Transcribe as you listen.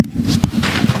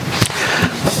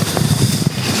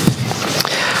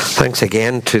Thanks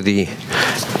again to the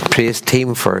praise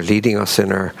team for leading us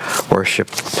in our worship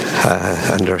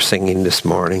and our singing this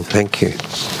morning. Thank you.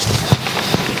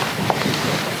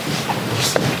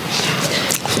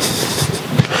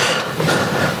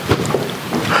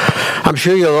 I'm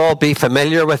sure you'll all be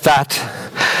familiar with that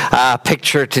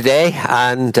picture today,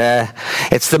 and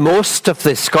it's the most of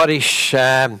the Scottish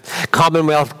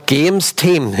Commonwealth Games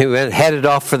team who headed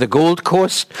off for the Gold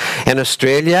Coast in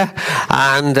Australia,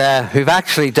 and who've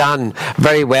actually done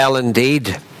very well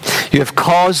indeed. You have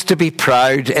cause to be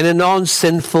proud in a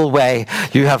non-sinful way.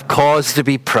 You have cause to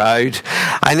be proud.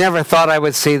 I never thought I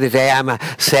would see the day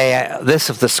say this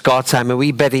of the Scots. I'm a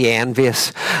wee bit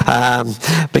envious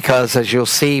because, as you'll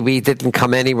see, we didn't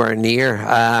come anywhere near.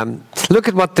 Look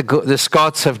at what the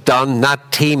Scots have done.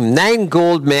 That team: 9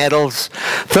 gold medals,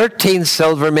 13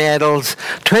 silver medals,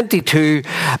 22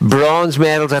 bronze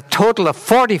medals, a total of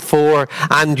 44,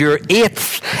 and you're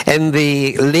 8th in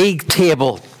the league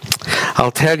table.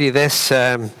 I'll tell you this,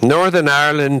 Northern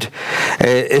Ireland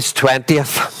is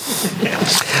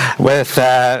 20th with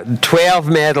 12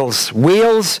 medals.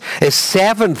 Wales is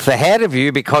 7th ahead of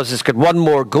you because it's got one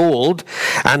more gold,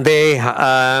 and they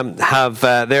have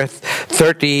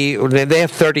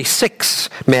 36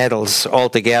 medals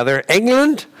altogether.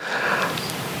 England,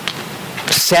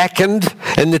 2nd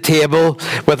in the table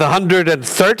with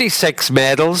 136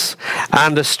 medals,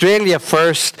 and Australia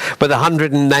 1st with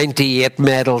 198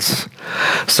 medals.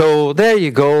 So there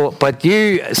you go, but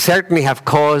you certainly have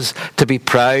cause to be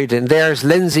proud. And there's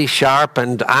Lindsay Sharp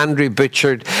and Andrew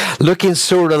Butchard looking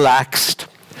so relaxed,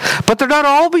 but they're not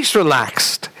always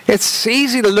relaxed. It's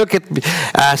easy to look at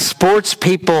sports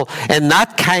people in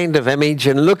that kind of image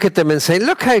and look at them and say,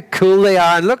 look how cool they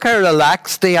are and look how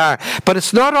relaxed they are. But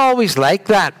it's not always like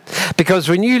that, because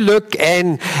when you look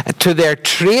into their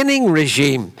training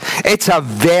regime, it's a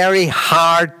very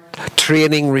hard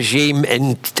training regime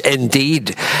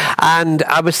indeed. And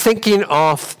I was thinking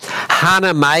of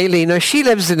Hannah Miley. Now, she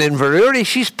lives in Inverurie.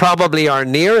 She's probably our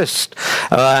nearest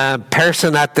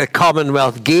person at the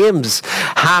Commonwealth Games,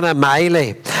 Hannah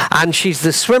Miley. And she's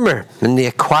the swimmer in the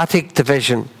aquatic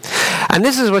division. And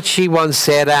this is what she once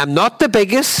said: I am not the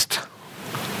biggest,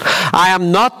 I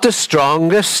am not the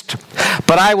strongest,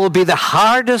 but I will be the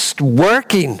hardest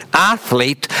working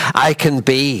athlete I can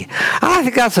be. And I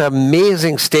think that's an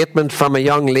amazing statement from a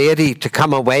young lady to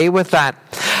come away with that.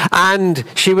 And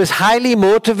she was highly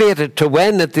motivated to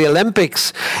win at the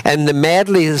Olympics in the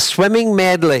medley, the swimming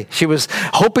medley. She was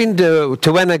hoping to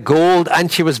win a gold,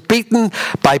 and she was beaten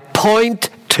by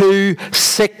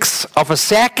 0.26 of a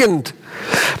second.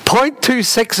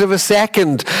 0.26 of a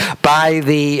second by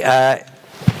the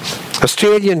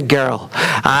Australian girl,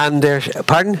 and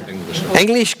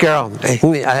English girl.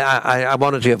 I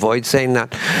wanted to avoid saying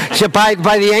that. By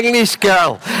the English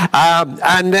girl,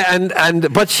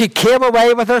 but she came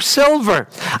away with her silver,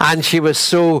 and she was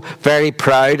so very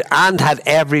proud, and had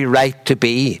every right to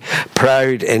be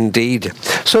proud indeed.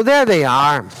 So there they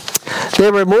are.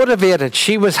 They were motivated.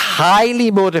 She was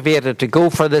highly motivated to go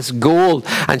for this gold,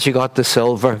 and she got the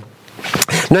silver.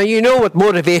 Now, you know what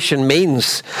motivation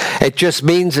means. It just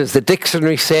means, as the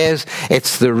dictionary says,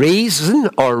 it's the reason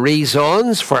or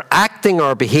reasons for acting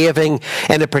or behaving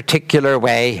in a particular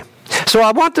way. So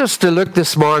I want us to look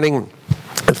this morning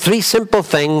at 3 simple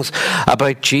things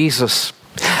about Jesus.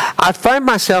 I found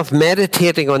myself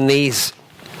meditating on these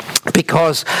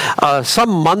because some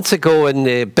months ago in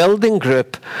the building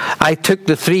group, I took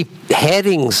the 3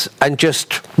 headings and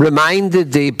just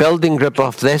reminded the building group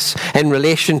of this in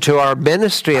relation to our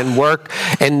ministry and work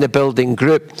in the building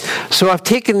group. So I've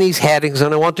taken these headings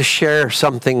and I want to share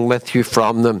something with you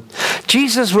from them.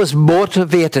 Jesus was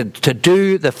motivated to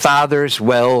do the Father's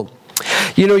will.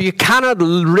 You know, you cannot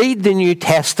read the New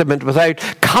Testament without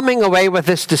coming away with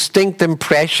this distinct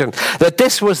impression that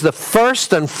this was the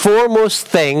first and foremost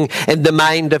thing in the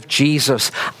mind of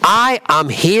Jesus. I am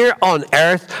here on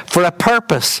earth for a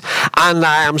purpose, and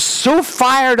I am so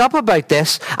fired up about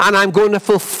this, and I'm going to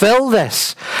fulfill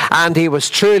this. And he was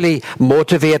truly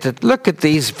motivated. Look at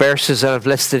these verses that I've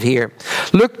listed here.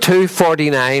 Luke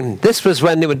 2:49. This was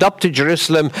when they went up to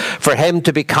Jerusalem for him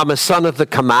to become a son of the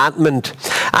commandment.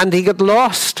 And he got lost.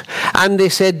 And they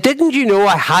said, didn't you know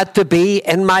I had to be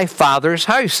in my Father's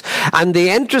house? And the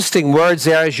interesting words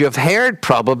there, as you've heard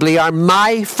probably, are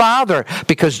my Father,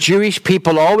 because Jewish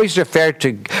people always referred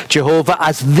to Jehovah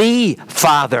as the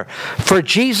Father. For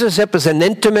Jesus, it was an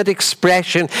intimate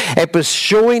expression. It was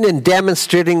showing and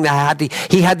demonstrating that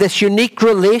he had this unique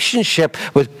relationship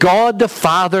with God the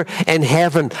Father in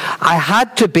heaven. I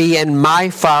had to be in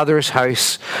my Father's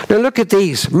house. Now look at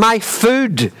these. My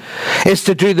food is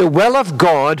to do the will of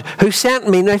God who who sent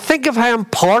me. Now think of how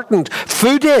important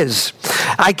food is.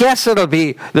 I guess there'll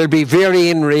be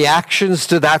varying reactions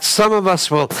to that. Some of us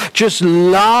will just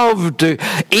love to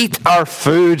eat our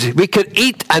food. We could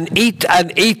eat and eat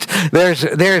and eat.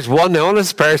 There's one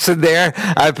honest person there.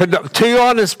 I put up two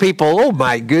honest people. Oh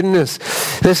my goodness.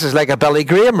 This is like a Billy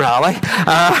Graham rally.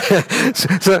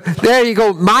 So there you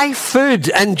go. My food.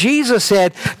 And Jesus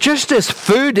said, just as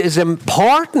food is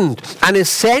important and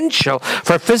essential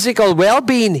for physical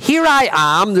well-being, here I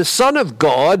am, the Son of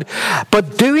God,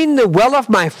 but doing the will of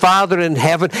my Father in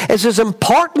heaven is as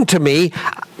important to me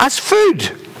as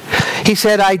food. He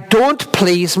said, I don't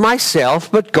please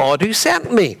myself, but God who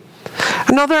sent me.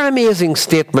 Another amazing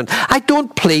statement. I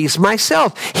don't please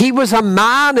myself. He was a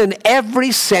man in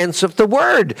every sense of the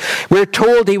word. We're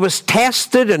told he was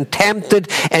tested and tempted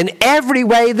in every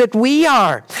way that we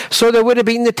are. So there would have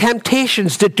been the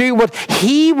temptations to do what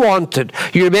he wanted.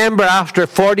 You remember after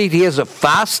 40 days of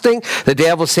fasting, the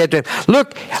devil said to him,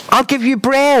 look, I'll give you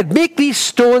bread. Make these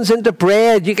stones into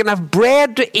bread. You can have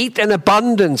bread to eat in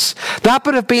abundance. That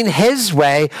would have been his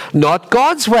way, not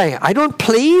God's way. I don't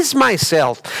please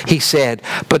myself, he said,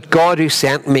 but God who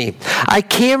sent me. I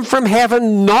came from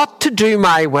heaven not to do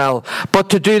my will, but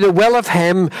to do the will of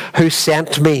him who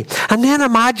sent me. And then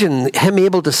imagine him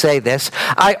able to say this,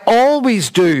 I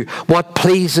always do what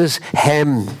pleases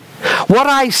him. What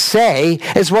I say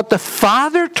is what the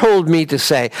Father told me to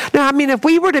say. Now, I mean, if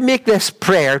we were to make this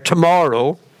prayer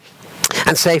tomorrow,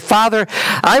 and say, Father,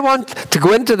 I want to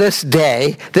go into this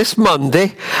day, this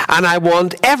Monday, and I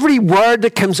want every word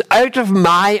that comes out of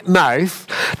my mouth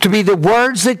to be the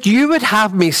words that you would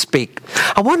have me speak.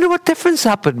 I wonder what difference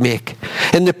that would make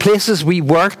in the places we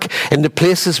work, in the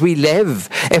places we live,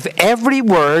 if every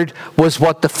word was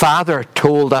what the Father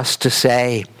told us to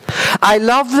say. I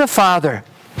love the Father,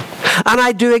 and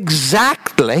I do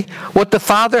exactly what the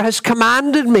Father has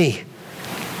commanded me.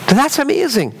 That's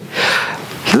amazing.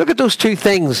 Look at those two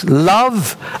things,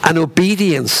 love and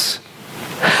obedience.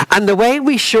 And the way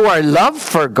we show our love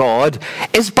for God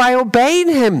is by obeying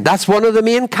him. That's one of the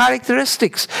main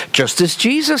characteristics. Just as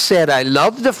Jesus said, I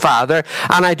love the Father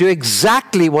and I do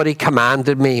exactly what he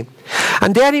commanded me.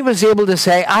 And then he was able to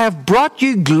say, I have brought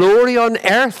you glory on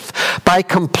earth by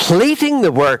completing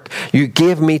the work you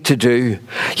gave me to do.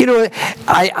 You know,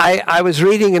 I was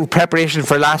reading in preparation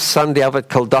for last Sunday up at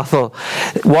Kilduffel,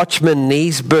 Watchman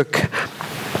Nee's book,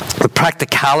 The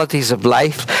Practicalities of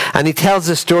Life, and he tells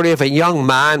the story of a young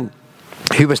man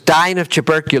who was dying of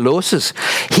tuberculosis.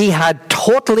 He had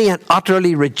totally and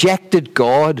utterly rejected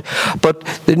God, but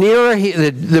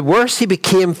the worse he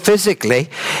became physically,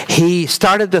 he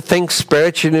started to think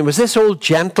spiritually. And it was this old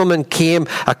gentleman came,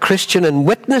 a Christian, and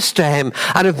witnessed to him,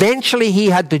 and eventually he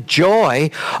had the joy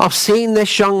of seeing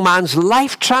this young man's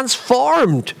life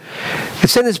transformed.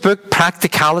 It's in his book,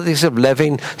 Practicalities of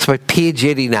Living. It's about page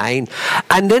 89.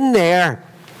 And in there,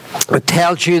 it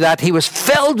tells you that he was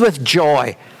filled with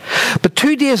joy. But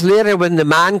 2 days later, when the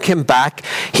man came back,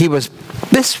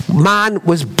 this man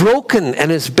was broken in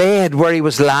his bed where he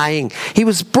was lying. He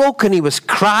was broken, he was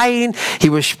crying, he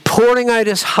was pouring out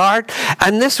his heart.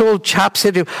 And this old chap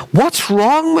said to him, what's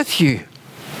wrong with you?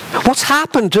 What's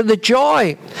happened to the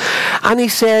joy? And he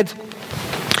said,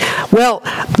 well,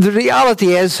 the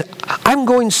reality is, I'm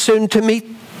going soon to meet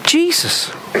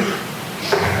Jesus.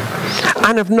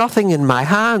 And I've nothing in my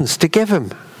hands to give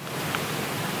him.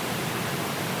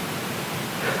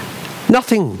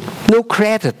 Nothing, no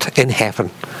credit in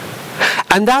heaven.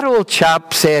 And that old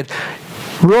chap said,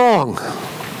 wrong.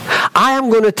 I am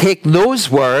going to take those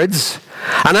words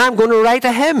and I'm going to write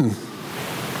a hymn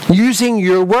using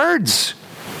your words.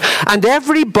 And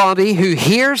everybody who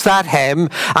hears that hymn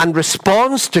and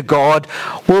responds to God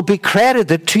will be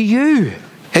credited to you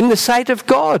in the sight of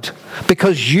God,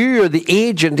 because you are the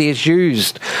agent he has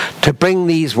used to bring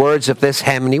these words of this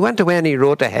hymn. And he went away and he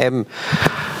wrote a hymn.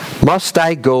 Must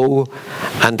I go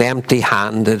and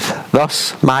empty-handed,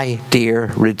 thus my dear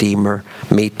Redeemer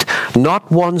meet?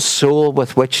 Not one soul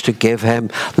with which to give him,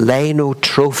 lay no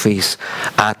trophies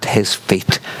at his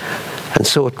feet. And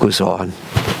so it goes on.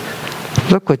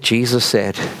 Look what Jesus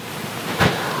said.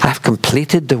 I've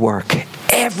completed the work.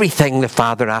 Everything the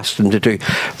Father asked him to do.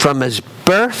 From his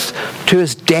birth to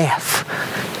his death,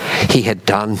 he had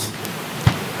done.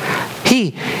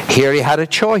 Here he had a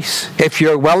choice. If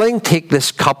you're willing, take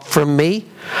this cup from me,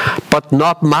 but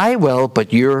not my will,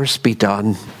 but yours be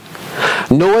done.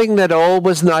 Knowing that all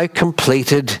was now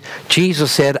completed,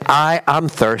 Jesus said, I am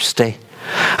thirsty.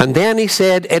 And then he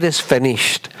said, it is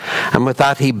finished. And with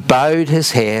that he bowed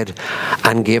his head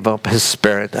and gave up his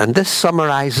spirit. And this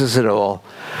summarizes it all.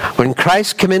 when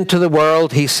Christ came into the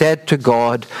world, he said to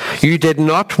God, "You did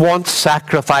not want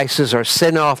sacrifices or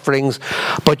sin offerings,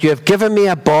 but you have given me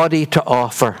a body to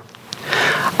offer.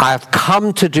 I have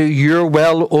come to do your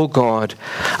will, O God,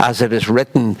 as it is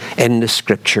written in the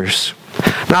Scriptures."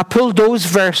 Now, I pulled those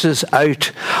verses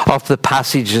out of the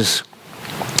passages.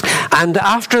 And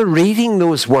after reading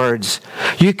those words,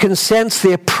 you can sense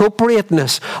the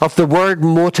appropriateness of the word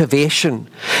motivation.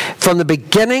 From the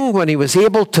beginning, when he was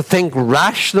able to think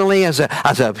rationally as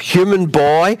a human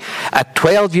boy at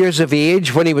 12 years of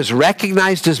age, when he was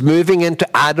recognized as moving into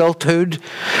adulthood,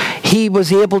 he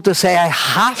was able to say, "I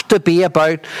have to be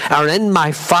about, or in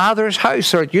my Father's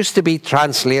house," or it used to be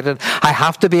translated, "I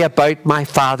have to be about my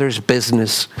Father's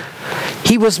business."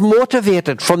 He was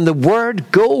motivated from the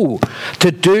word go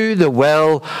to do the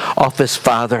will of his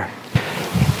Father.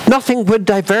 Nothing would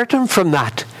divert him from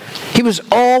that. He was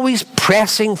always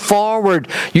pressing forward,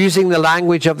 using the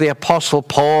language of the Apostle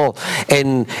Paul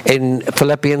in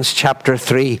Philippians chapter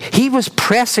 3. He was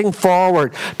pressing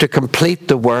forward to complete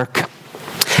the work.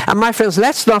 And my friends,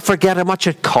 let's not forget how much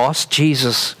it cost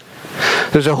Jesus.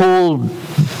 There's a whole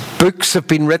books have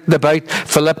been written about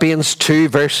Philippians 2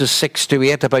 verses 6 to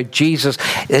 8 about Jesus,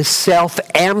 his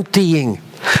self-emptying,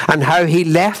 and how he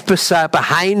left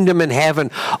behind him in heaven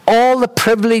all the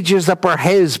privileges that were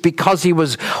his because he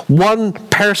was one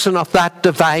person of that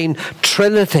divine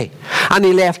Trinity. And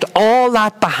he left all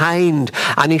that behind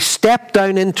and he stepped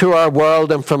down into our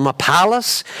world, and from a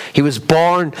palace he was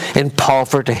born in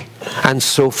poverty and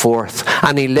so forth,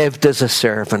 and he lived as a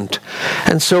servant.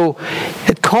 And so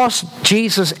it cost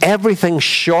Jesus everything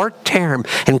short term,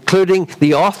 including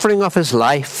the offering of his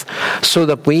life, so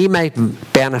that we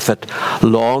might benefit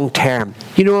long term.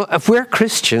 You know, if we're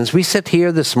Christians, we sit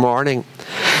here this morning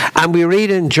and we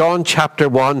read in John chapter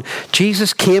 1,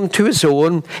 Jesus came to his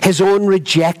own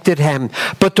rejected him,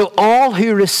 but to all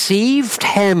who received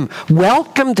him,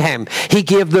 welcomed him, he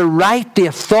gave the right, the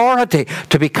authority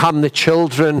to become the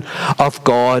children of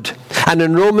God. And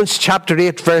in Romans chapter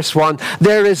 8 verse 1,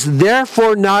 there is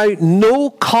therefore now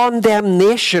no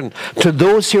condemnation to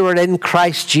those who are in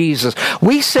Christ Jesus.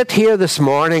 We sit here this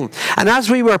morning, and as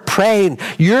we were praying,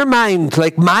 your mind,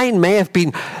 like mine, may have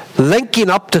been linking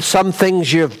up to some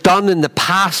things you have done in the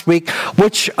past week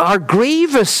which are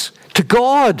grievous to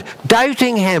God,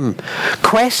 doubting him,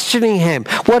 questioning him,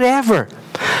 whatever.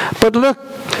 But look,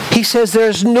 he says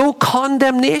there's no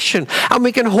condemnation, and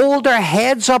we can hold our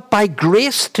heads up by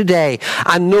grace today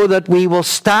and know that we will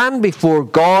stand before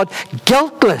God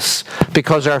guiltless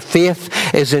because our faith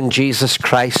is in Jesus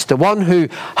Christ, the one who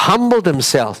humbled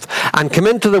himself and came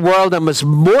into the world and was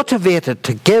motivated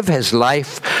to give his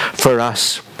life for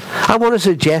us. I want to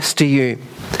suggest to you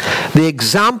the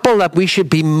example that we should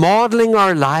be modeling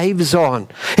our lives on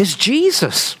is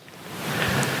Jesus.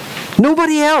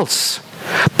 Nobody else.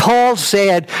 Paul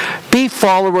said, "Be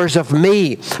followers of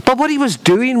me." But what he was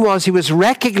doing was he was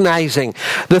recognizing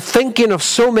the thinking of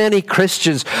so many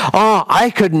Christians. "Oh,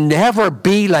 I could never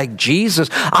be like Jesus.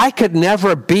 I could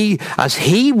never be as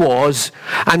he was."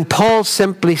 And Paul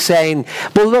simply saying,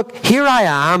 "Well, look, here I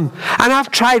am, and I've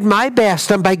tried my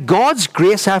best, and by God's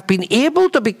grace I've been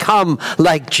able to become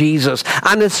like Jesus,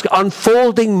 and it's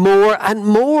unfolding more and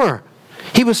more."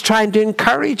 He was trying to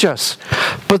encourage us.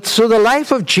 But so the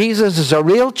life of Jesus is a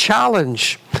real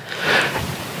challenge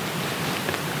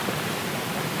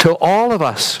to all of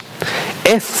us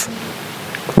if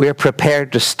we're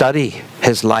prepared to study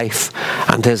his life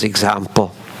and his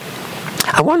example.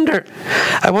 I wonder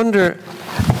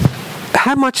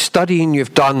how much studying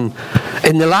you've done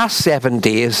in the last 7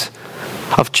 days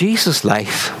of Jesus'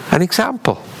 life and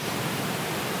example.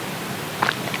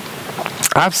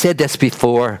 I've said this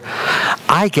before.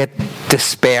 I get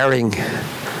despairing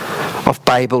of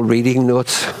Bible reading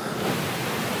notes.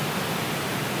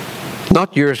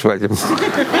 Not yours, William.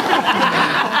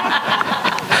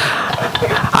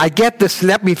 I get this.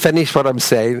 Let me finish what I'm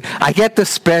saying. I get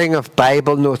despairing of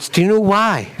Bible notes. Do you know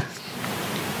why?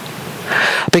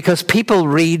 Because people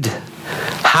read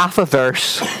half a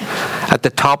verse at the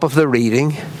top of the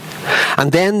reading,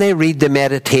 and then they read the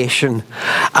meditation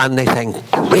and they think,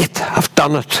 "Great, I've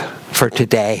done it for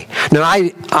today." Now,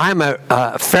 I'm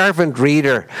a fervent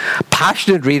reader,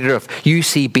 passionate reader of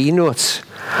UCB notes.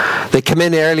 They come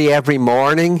in early every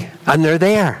morning and they're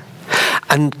there.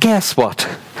 And guess what?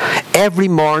 Every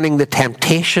morning the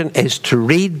temptation is to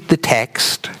read the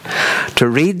text, to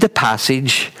read the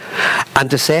passage, and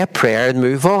to say a prayer and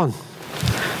move on.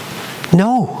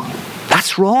 No,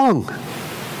 that's wrong.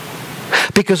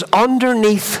 Because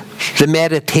underneath the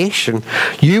meditation,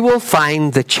 you will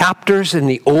find the chapters in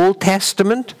the Old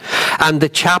Testament and the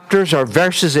chapters or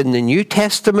verses in the New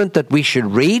Testament that we should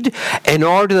read in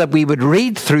order that we would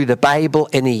read through the Bible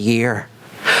in a year.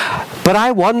 But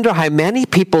I wonder how many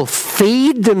people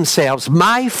feed themselves.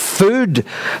 My food,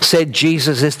 said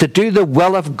Jesus, is to do the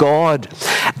will of God.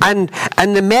 And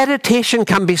the meditation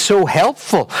can be so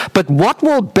helpful. But what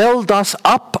will build us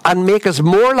up and make us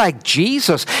more like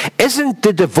Jesus isn't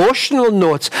the devotional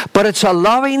notes, but it's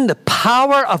allowing the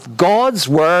power of God's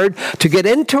Word to get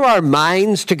into our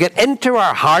minds, to get into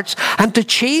our hearts, and to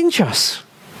change us.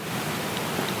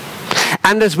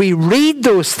 And as we read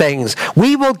those things,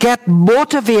 we will get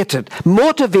motivated to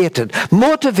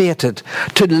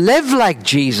live like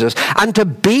Jesus and to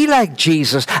be like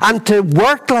Jesus and to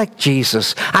work like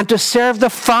Jesus and to serve the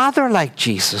Father like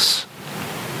Jesus.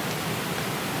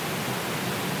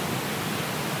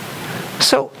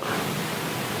 So,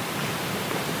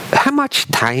 how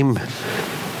much time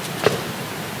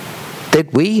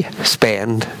did we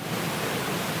spend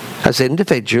as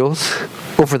individuals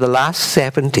over the last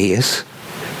 7 days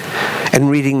in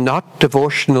reading not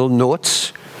devotional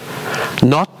notes,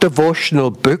 not devotional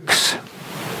books,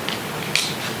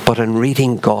 but in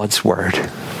reading God's Word?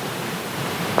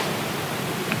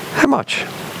 How much?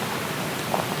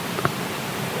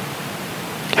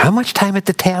 How much time at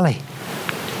the telly?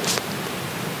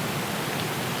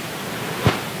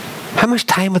 How much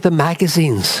time with the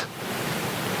magazines?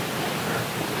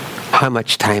 How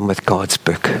much time with God's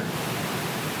book?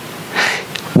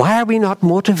 Why are we not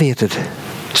motivated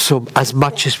so as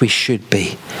much as we should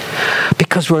be?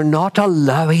 Because we're not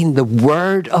allowing the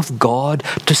Word of God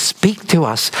to speak to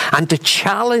us and to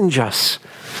challenge us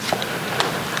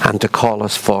and to call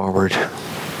us forward.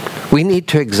 We need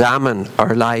to examine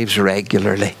our lives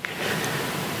regularly.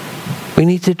 We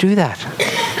need to do that.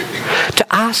 To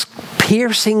ask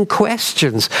piercing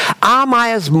questions. Am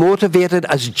I as motivated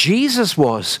as Jesus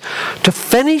was to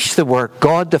finish the work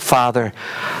God the Father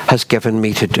has given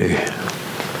me to do?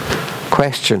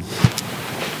 Question.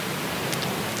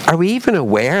 Are we even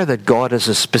aware that God has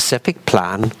a specific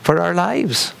plan for our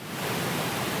lives?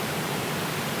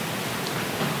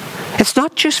 It's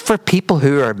not just for people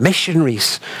who are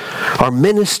missionaries or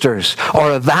ministers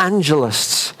or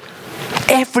evangelists.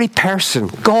 Every person,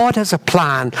 God has a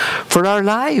plan for our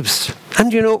lives.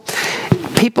 And you know,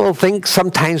 people think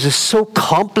sometimes it's so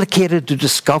complicated to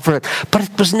discover it, but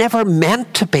it was never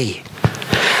meant to be.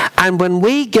 And when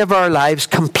we give our lives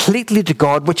completely to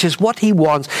God, which is what He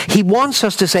wants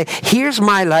us to say, here's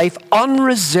my life,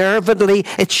 unreservedly,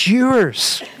 it's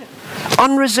yours.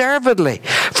 Unreservedly.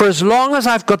 For as long as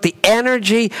I've got the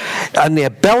energy and the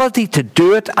ability to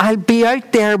do it, I'll be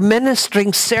out there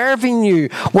ministering, serving you,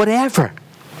 whatever.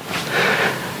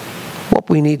 What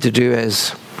we need to do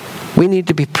is, we need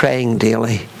to be praying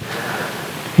daily.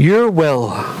 Your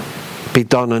will be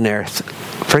done on earth.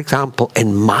 For example,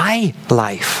 in my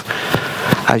life,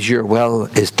 as your will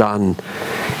is done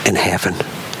in heaven.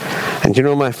 And you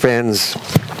know, my friends,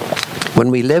 when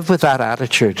we live with that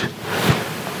attitude,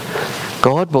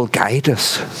 God will guide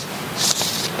us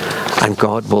and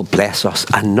God will bless us.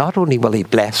 And not only will He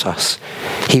bless us,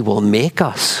 He will make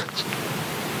us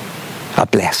a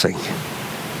blessing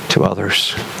to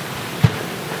others.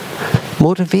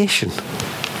 Motivation.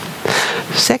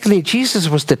 Secondly, Jesus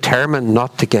was determined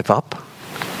not to give up.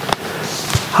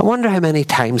 I wonder how many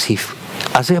times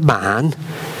as a man,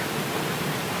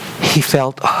 he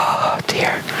felt, oh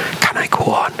dear, can I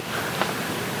go on?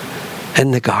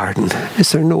 In the garden,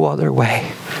 is there no other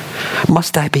way?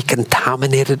 Must I be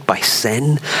contaminated by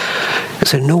sin?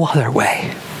 Is there no other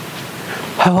way?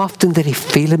 How often did he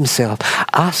feel himself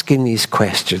asking these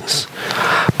questions?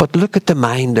 But look at the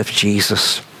mind of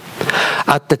Jesus.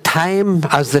 As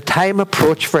the time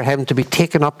approached for him to be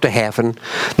taken up to heaven,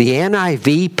 the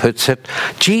NIV puts it,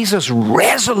 Jesus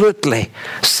resolutely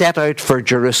set out for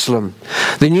Jerusalem.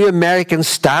 The New American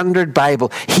Standard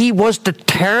Bible, he was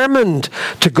determined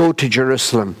to go to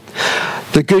Jerusalem.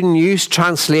 The Good News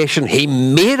translation, he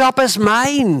made up his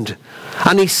mind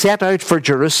and he set out for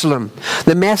Jerusalem.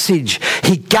 The Message,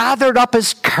 he gathered up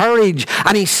his courage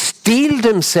and he steeled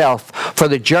himself for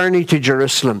the journey to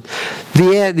Jerusalem.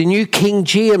 The New King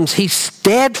James, he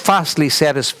steadfastly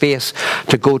set his face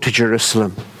to go to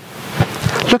Jerusalem.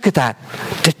 Look at that.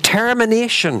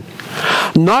 Determination,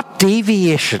 not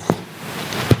deviation,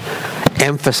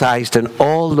 emphasized in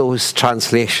all those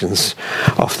translations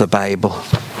of the Bible,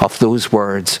 of those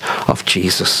words of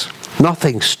Jesus.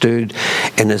 Nothing stood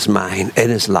in his mind, in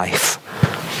his life.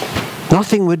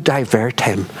 Nothing would divert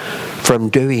him from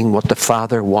doing what the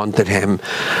Father wanted him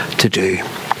to do.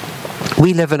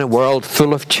 We live in a world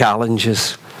full of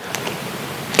challenges.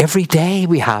 Every day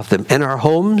we have them in our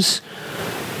homes.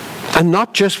 And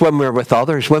not just when we're with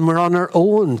others, when we're on our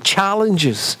own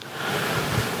challenges.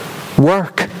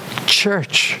 Work,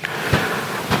 church.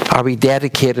 Are we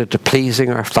dedicated to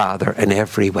pleasing our Father in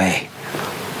every way?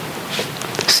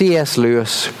 C.S.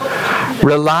 Lewis,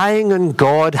 relying on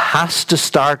God has to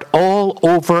start all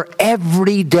over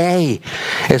every day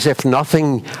as if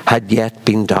nothing had yet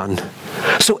been done.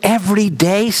 So every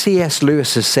day, C.S.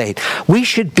 Lewis is saying, we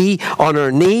should be on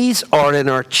our knees or in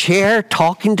our chair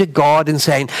talking to God and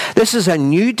saying, this is a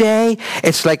new day.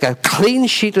 It's like a clean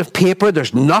sheet of paper.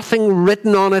 There's nothing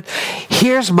written on it.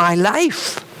 Here's my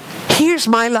life. Here's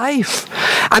my life.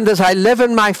 And as I live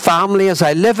in my family, as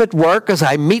I live at work, as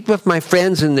I meet with my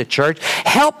friends in the church,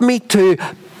 help me to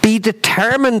be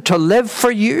determined to live for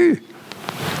you.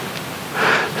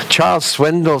 Charles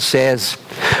Swindoll says,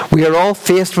 we are all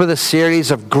faced with a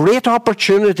series of great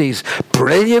opportunities,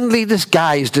 brilliantly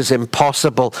disguised as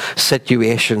impossible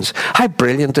situations. How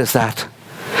brilliant is that?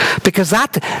 Because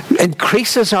that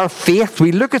increases our faith.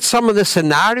 We look at some of the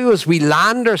scenarios we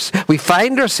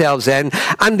find ourselves in,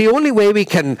 and the only way we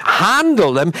can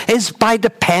handle them is by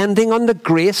depending on the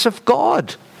grace of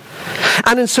God.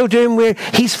 And in so doing,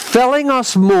 He's filling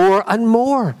us more and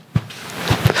more.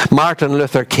 Martin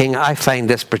Luther King, I find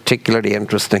this particularly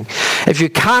interesting. If you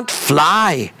can't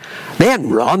fly, then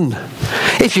run.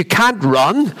 If you can't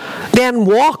run, then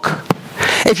walk.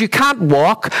 If you can't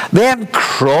walk, then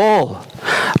crawl.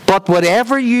 But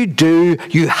whatever you do,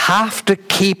 you have to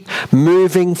keep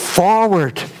moving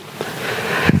forward.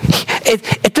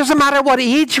 It doesn't matter what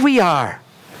age we are.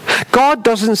 God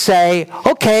doesn't say,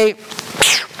 okay,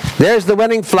 there's the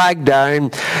winning flag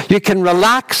down. You can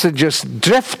relax and just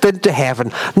drift into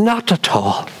heaven. Not at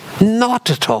all. Not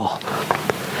at all.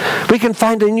 We can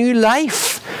find a new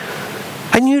life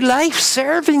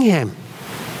serving Him.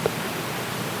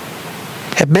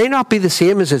 It may not be the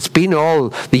same as it's been all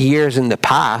the years in the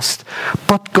past,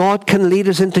 but God can lead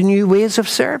us into new ways of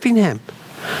serving Him.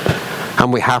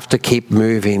 And we have to keep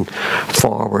moving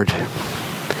forward.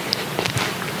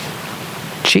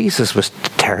 Jesus was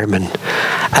determined.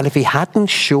 And if He hadn't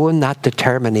shown that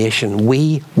determination,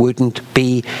 we wouldn't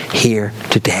be here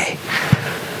today.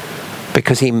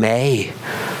 Because He may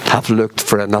have looked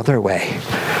for another way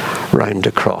round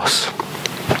the cross.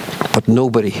 But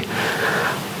nobody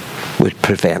would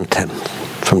prevent Him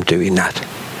from doing that.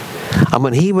 And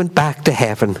when He went back to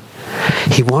heaven,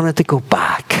 He wanted to go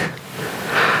back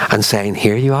and saying,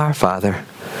 here you are, Father.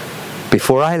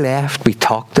 Before I left, we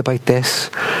talked about this.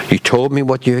 You told me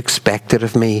what you expected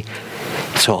of me.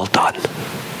 It's all done.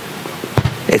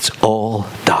 It's all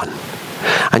done.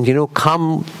 And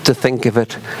come to think of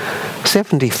it,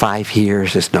 75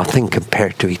 years is nothing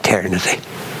compared to eternity.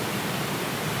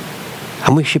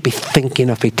 And we should be thinking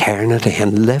of eternity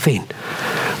and living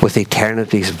with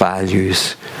eternity's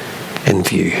values in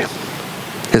view.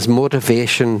 His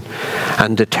motivation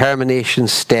and determination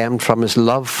stemmed from His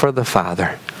love for the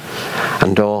Father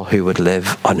and all who would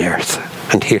live on earth.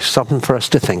 And here's something for us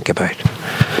to think about.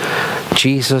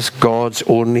 Jesus, God's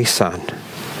only Son,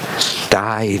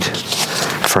 died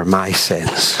for my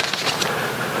sins,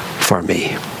 for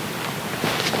me.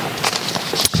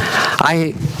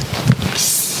 I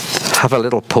have a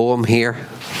little poem here.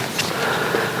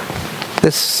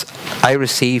 This I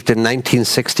received in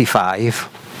 1965.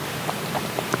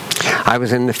 I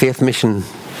was in the Faith Mission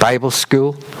Bible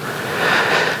School,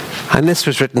 and this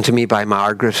was written to me by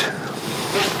Margaret.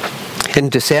 In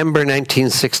December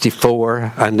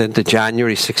 1964 and into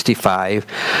January 65,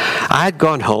 I had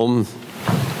gone home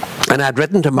and I'd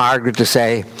written to Margaret to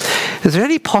say, is there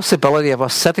any possibility of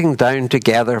us sitting down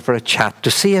together for a chat to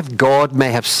see if God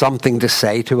may have something to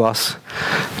say to us?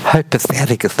 How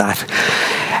pathetic is that?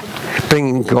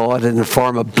 Bringing God in the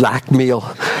form of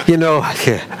blackmail,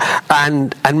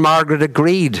 And Margaret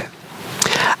agreed.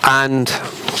 And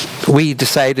we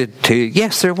decided to,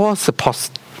 yes, there was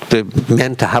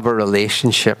meant to have a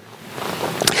relationship.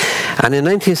 And in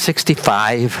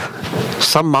 1965,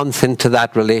 some months into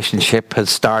that relationship had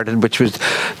started, which was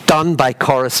done by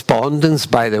correspondence,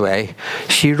 by the way.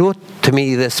 She wrote to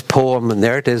me this poem, and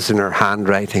there it is in her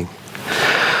handwriting.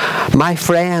 My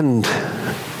friend,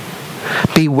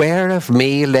 beware of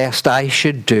me lest I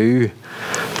should do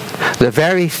the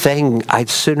very thing I'd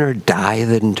sooner die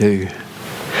than do.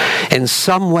 In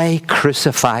some way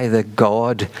crucify the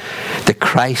God, the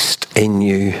Christ in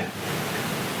you.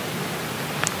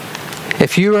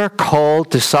 If you are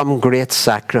called to some great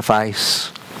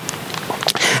sacrifice,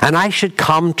 and I should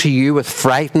come to you with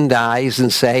frightened eyes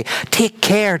and say, take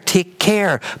care,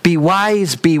 be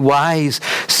wise, be wise.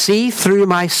 See through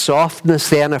my softness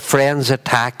then a friend's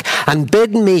attack, and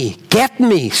bid me, get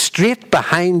me straight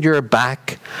behind your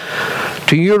back.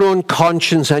 To your own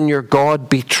conscience and your God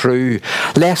be true,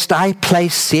 lest I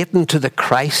place Satan to the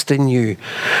Christ in you.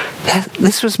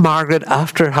 This was Margaret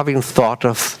after having thought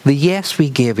of the yes we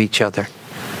gave each other.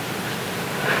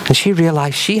 And she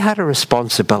realized she had a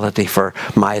responsibility for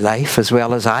my life as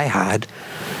well as I had.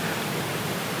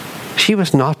 She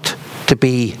was not to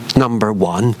be number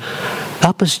one.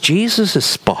 That was Jesus'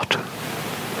 spot.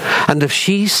 And if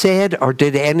she said or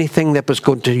did anything that was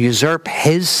going to usurp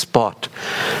his spot,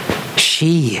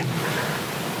 she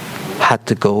had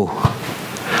to go.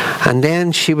 And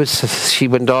then she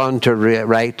went on to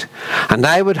write, and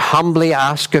I would humbly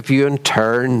ask of you in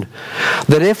turn,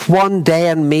 that if one day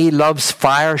in me love's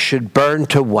fire should burn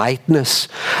to whiteness,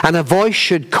 and a voice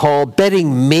should call,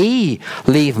 bidding me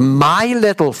leave my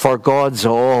little for God's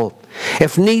all,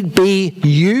 if need be,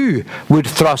 you would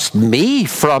thrust me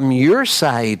from your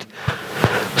side,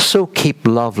 so keep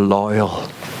love loyal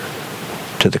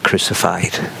to the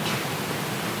crucified.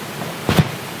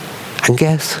 And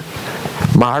guess,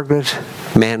 Margaret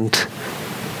meant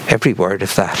every word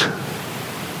of that.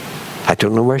 I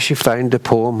don't know where she found the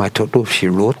poem. I don't know if she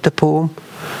wrote the poem.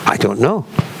 I don't know.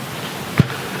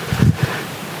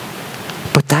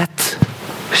 But that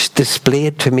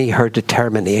displayed to me her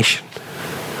determination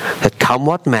that come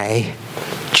what may,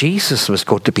 Jesus was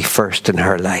going to be first in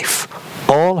her life,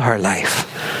 all her life.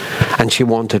 And she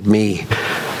wanted me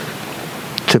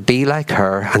to be like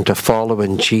her and to follow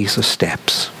in Jesus'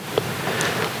 steps.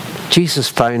 Jesus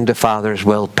found the Father's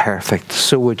will perfect,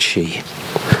 so would she.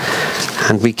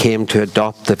 And we came to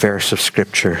adopt the verse of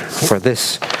Scripture. For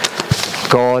this,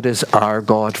 God is our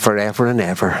God forever and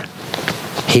ever.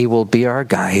 He will be our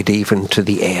guide even to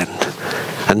the end.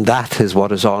 And that is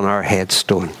what is on our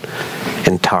headstone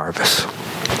in Tarbis.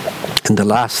 And the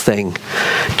last thing,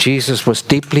 Jesus was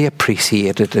deeply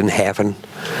appreciated in heaven.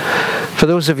 For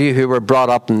those of you who were brought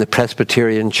up in the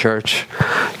Presbyterian Church,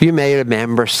 you may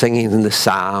remember singing in the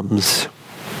Psalms.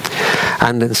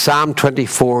 And in Psalm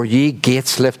 24, ye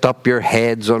gates lift up your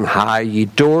heads on high, ye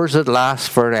doors that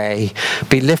last for aye,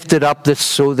 be lifted up that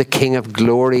so the King of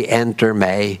glory enter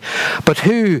may. But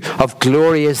who of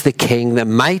glory is the King? The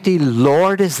mighty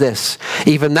Lord is this,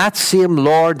 even that same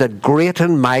Lord that great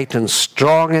in might and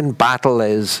strong in battle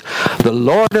is. The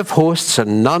Lord of hosts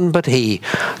and none but he,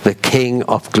 the King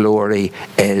of glory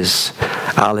is.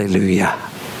 Alleluia.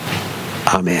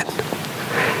 Amen.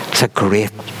 It's a great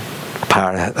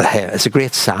it's a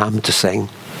great psalm to sing.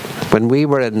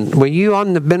 Were you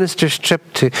on the minister's trip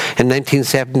in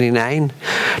 1979?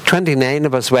 29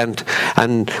 of us went,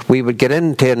 and we would get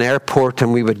into an airport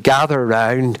and we would gather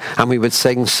around and we would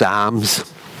sing psalms.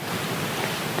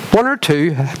 One or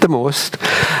two at the most.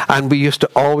 And we used to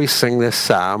always sing this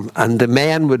psalm, and the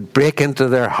men would break into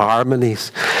their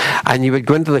harmonies, and you would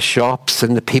go into the shops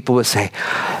and the people would say,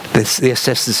 the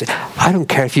assistants say, I don't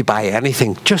care if you buy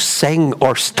anything, just sing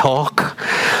or talk.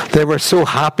 They were so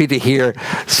happy to hear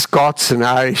Scots and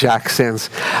Irish accents.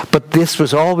 But this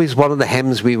was always one of the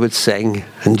hymns we would sing,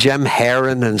 and Jim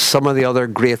Heron and some of the other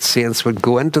great saints would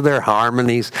go into their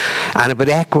harmonies, and it would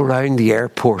echo around the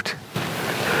airport.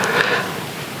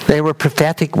 They were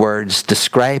prophetic words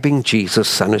describing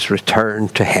Jesus and his return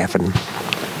to heaven.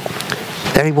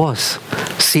 There he was.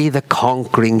 See, the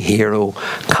conquering hero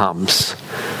comes.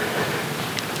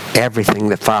 Everything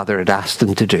the Father had asked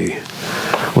him to do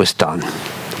was done.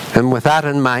 And with that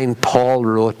in mind, Paul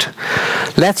wrote,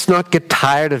 let's not get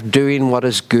tired of doing what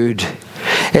is good.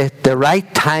 At the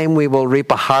right time, we will reap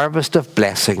a harvest of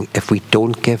blessing if we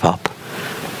don't give up.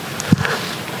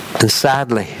 And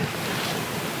sadly,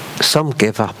 some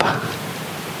give up.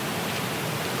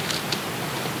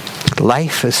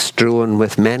 Life is strewn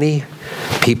with many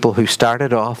people who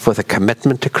started off with a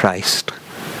commitment to Christ.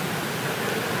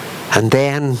 And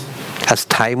then, as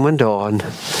time went on,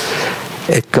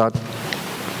 it got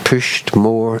pushed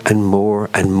more and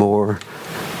more and more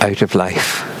out of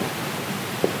life.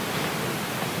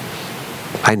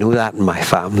 I know that in my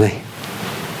family.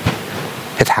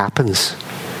 It happens.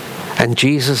 And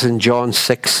Jesus in John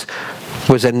 6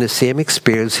 was in the same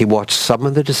experience. He watched some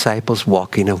of the disciples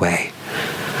walking away.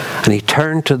 And he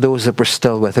turned to those that were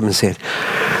still with him and said,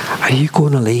 are you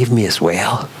going to leave me as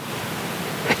well?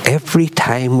 Every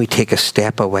time we take a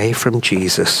step away from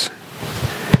Jesus,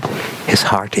 his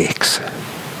heart aches.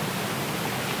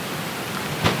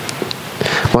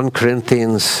 1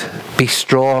 Corinthians, be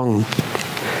strong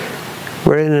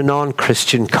We're in a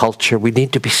non-Christian culture. We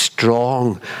need to be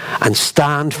strong and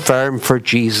stand firm for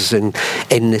Jesus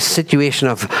in the situation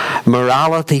of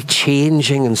morality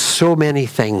changing and so many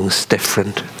things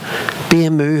different. Be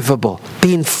immovable,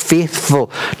 being faithful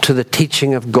to the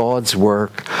teaching of God's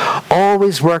work.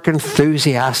 Always work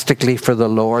enthusiastically for the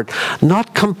Lord,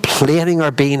 not complaining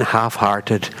or being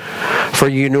half-hearted, for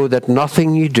you know that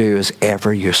nothing you do is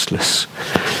ever useless.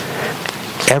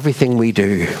 Everything we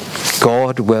do,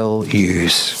 God will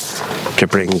use to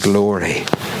bring glory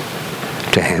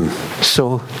to Him.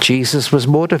 So Jesus was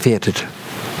motivated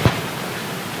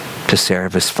to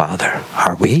serve His Father.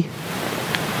 Are we?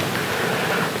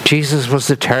 Jesus was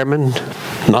determined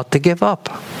not to give up.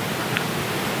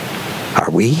 Are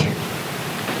we?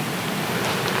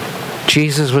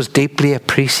 Jesus was deeply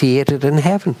appreciated in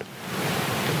heaven.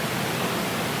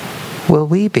 Will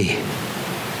we be?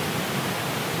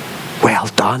 Well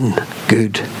done,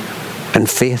 good and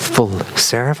faithful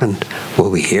servant.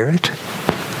 Will we hear it?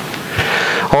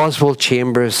 Oswald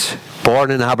Chambers,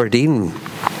 born in Aberdeen,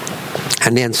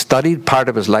 and then studied part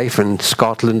of his life in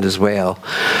Scotland as well,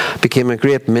 became a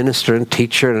great minister and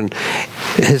teacher, and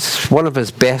one of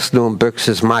his best known books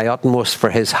is My Utmost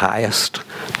for His Highest,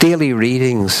 daily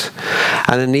readings.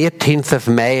 And on the 18th of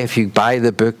May, if you buy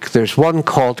the book, there's one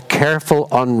called Careful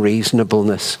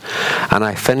Unreasonableness. And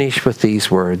I finish with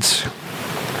these words.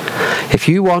 If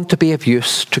you want to be of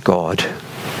use to God,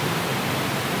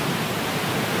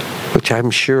 which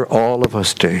I'm sure all of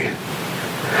us do,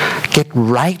 get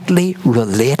rightly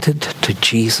related to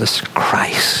Jesus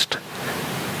Christ.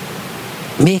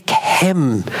 Make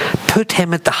Him, put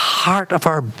Him at the heart of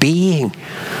our being,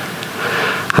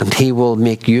 and He will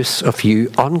make use of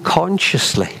you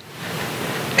unconsciously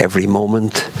every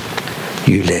moment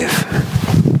you live.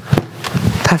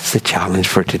 That's the challenge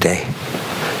for today.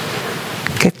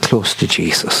 Get close to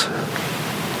Jesus.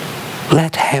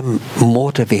 Let Him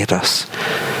motivate us.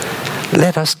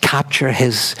 Let us capture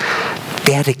His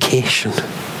dedication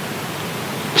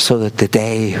so that the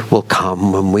day will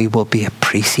come when we will be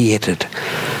appreciated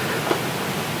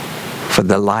for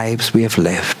the lives we have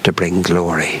lived to bring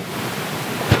glory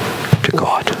to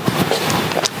God.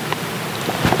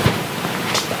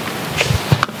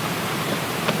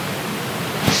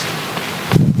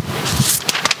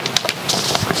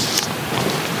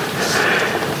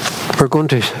 We're going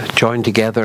to join together